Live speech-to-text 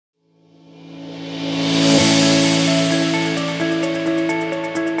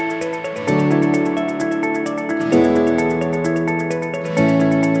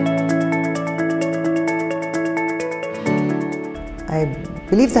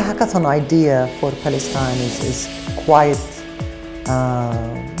believe the hackathon idea for Palestine is quite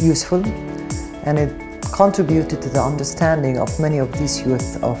useful, and it contributed to the understanding of many of these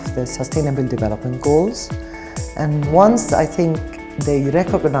youth of the Sustainable Development Goals. And once I think they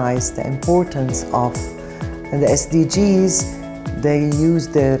recognize the importance of the SDGs, they use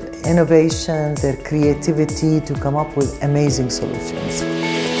their innovation, their creativity to come up with amazing solutions.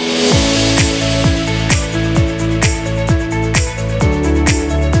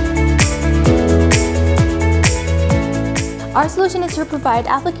 Our solution is to provide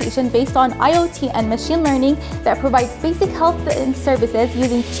application based on IoT and machine learning that provides basic health services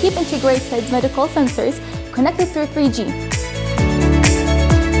using cheap integrated medical sensors connected through 3G.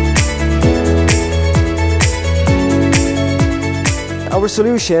 Our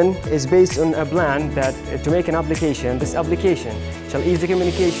solution is based on a plan that to make an application, this application shall ease the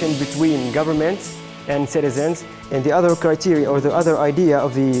communication between governments and citizens, and the other criteria or the other idea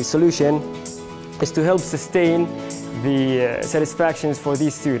of the solution is to help sustain the satisfactions for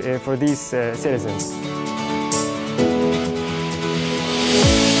these citizens.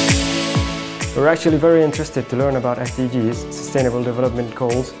 We're actually very interested to learn about SDGs, Sustainable Development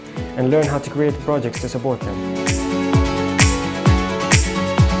Goals, and learn how to create projects to support them.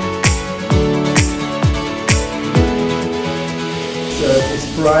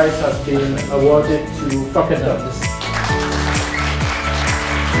 This prize has been awarded to hackathons.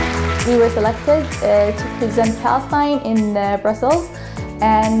 We were selected to present Palestine in Brussels,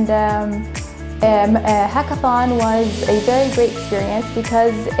 and hackathon was a very great experience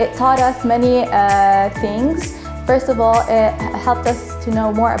because it taught us many things. First of all, it helped us to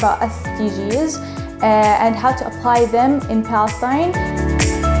know more about SDGs and how to apply them in Palestine.